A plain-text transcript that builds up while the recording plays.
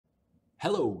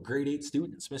Hello, grade 8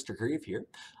 students, Mr. Grieve here.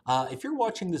 If you're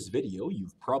watching this video,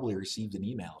 you've probably received an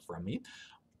email from me.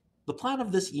 The plan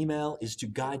of this email is to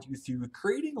guide you through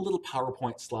creating a little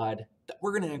PowerPoint slide that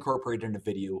we're going to incorporate in a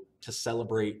video to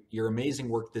celebrate your amazing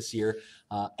work this year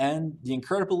and the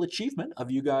incredible achievement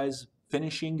of you guys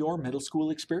finishing your middle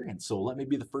school experience. So let me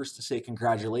be the first to say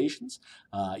congratulations.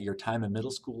 Your time in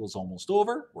middle school is almost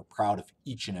over. We're proud of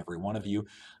each and every one of you.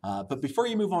 But before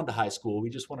you move on to high school, we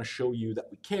just want to show you that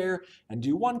we care and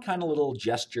do one kind of little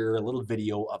gesture, a little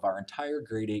video of our entire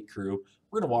grade 8 crew.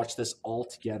 We're going to watch this all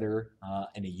together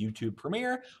in a YouTube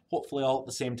premiere, hopefully all at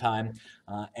the same time.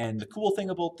 And the cool thing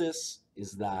about this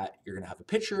is that you're going to have a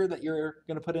picture that you're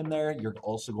going to put in there. You're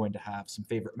also going to have some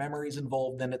favorite memories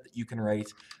involved in it that you can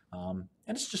write. And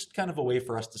it's just kind of a way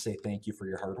for us to say thank you for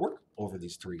your hard work over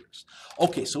these 3 years.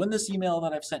 Okay, so in this email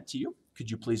that I've sent to you,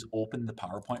 could you please open the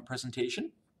PowerPoint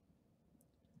presentation?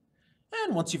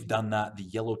 And once you've done that, the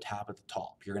yellow tab at the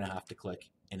top, you're going to have to click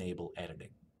Enable Editing.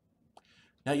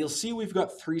 Now you'll see we've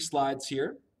got 3 slides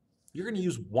here. You're going to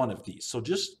use one of these. So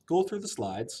just go through the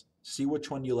slides, see which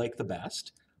one you like the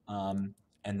best, and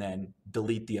then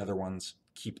delete the other ones,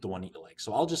 keep the one that you like.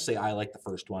 So I'll just say I like the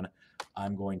first one.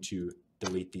 I'm going to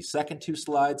delete the second 2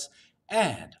 slides,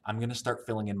 and I'm going to start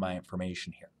filling in my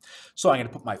information here. So I'm going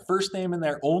to put my first name in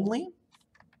there only,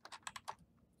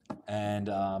 and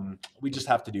we just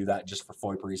have to do that just for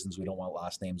FOIP reasons. We don't want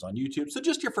last names on YouTube. So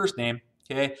just your first name,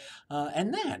 okay?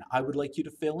 And then I would like you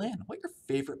to fill in what your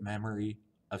favorite memory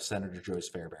of Senator Joyce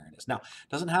Fairbairn is. Now, it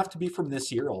doesn't have to be from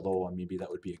this year, although maybe that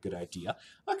would be a good idea.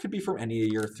 It could be from any of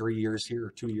your 3 years here or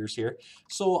 2 years here.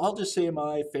 So I'll just say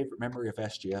my favorite memory of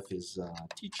SJF is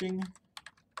teaching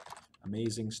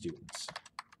amazing students.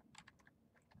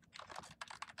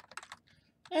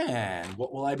 And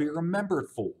what will I be remembered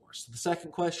for? So the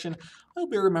second question, I'll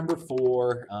be remembered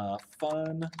for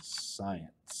fun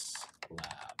science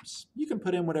labs. You can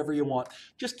put in whatever you want.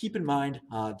 Just keep in mind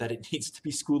that it needs to be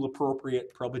school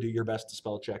appropriate. Probably do your best to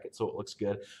spell check it so it looks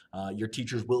good. Your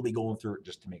teachers will be going through it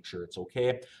just to make sure it's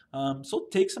okay. So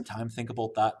take some time, think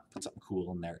about that, put something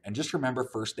cool in there. And just remember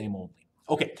first name only.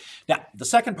 Okay, now the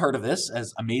second part of this,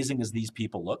 as amazing as these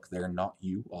people look, they're not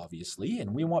you, obviously,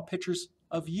 and we want pictures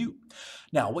of you.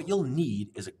 Now, what you'll need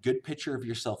is a good picture of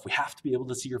yourself. We have to be able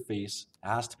to see your face. It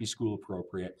has to be school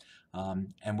appropriate.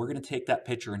 And we're going to take that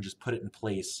picture and just put it in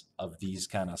place of these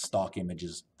kind of stock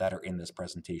images that are in this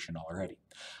presentation already.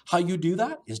 How you do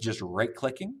that is just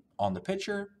right-clicking on the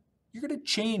picture. You're going to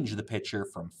change the picture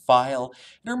from File.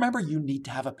 And remember, you need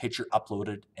to have a picture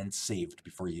uploaded and saved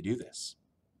before you do this.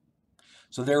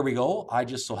 So there we go. I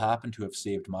just so happen to have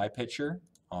saved my picture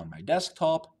on my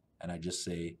desktop, and I just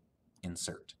say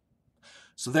Insert.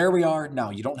 So there we are. Now,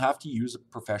 you don't have to use a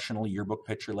professional yearbook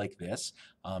picture like this.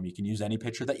 You can use any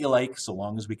picture that you like, so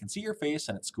long as we can see your face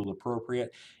and it's school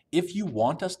appropriate. If you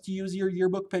want us to use your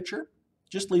yearbook picture,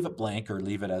 just leave it blank or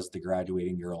leave it as the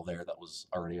graduating girl there that was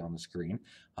already on the screen.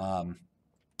 And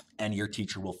your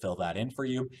teacher will fill that in for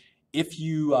you. If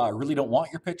you really don't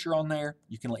want your picture on there,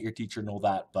 you can let your teacher know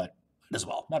that, but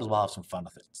might as well have some fun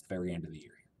with it. It's the very end of the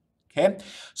year. Okay,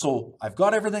 so I've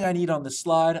got everything I need on this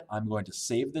slide. I'm going to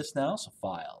save this now. So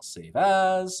File, Save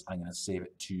As. I'm going to save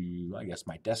it to, I guess,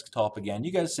 my desktop again.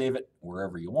 You guys save it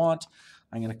wherever you want.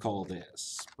 I'm going to call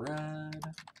this Brad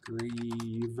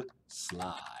Grieve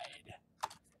Slide.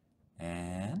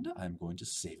 And I'm going to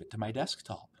save it to my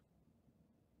desktop.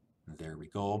 There we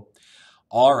go.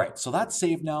 All right, so that's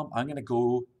saved now. I'm going to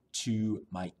go to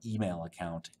my email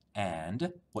account.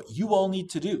 And what you all need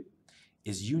to do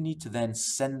is you need to then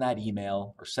send that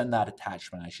email, or send that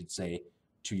attachment, I should say,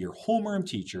 to your homeroom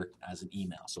teacher as an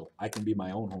email. So I can be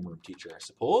my own homeroom teacher, I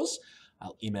suppose.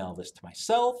 I'll email this to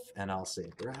myself, and I'll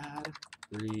say Brad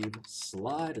Grieve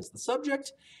Slide as the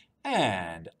subject.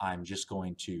 And I'm just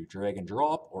going to drag and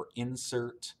drop or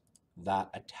insert that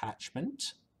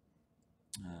attachment.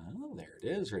 There it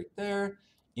is, right there,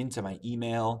 into my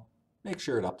email. Make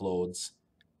sure it uploads.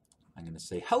 I'm going to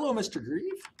say, hello, Mr.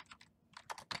 Grieve.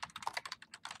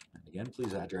 And again,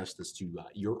 please address this to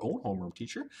your own homeroom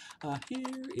teacher.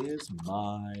 Here is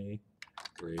my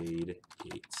grade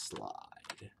 8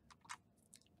 slide.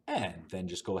 And then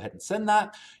just go ahead and send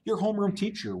that. Your homeroom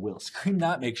teacher will screen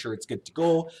that, make sure it's good to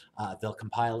go. They'll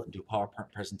compile it and do a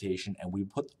PowerPoint presentation, and we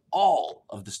put all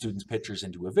of the students' pictures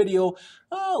into a video,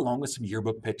 along with some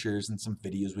yearbook pictures and some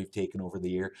videos we've taken over the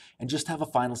year, and just have a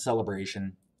final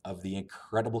celebration of the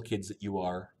incredible kids that you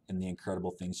are and the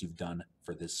incredible things you've done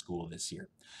for this school this year.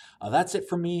 That's it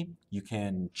from me. You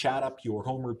can chat up your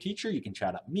homeroom teacher. You can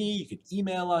chat up me. You can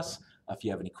email us if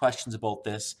you have any questions about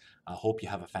this. I hope you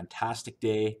have a fantastic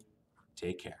day.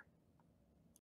 Take care.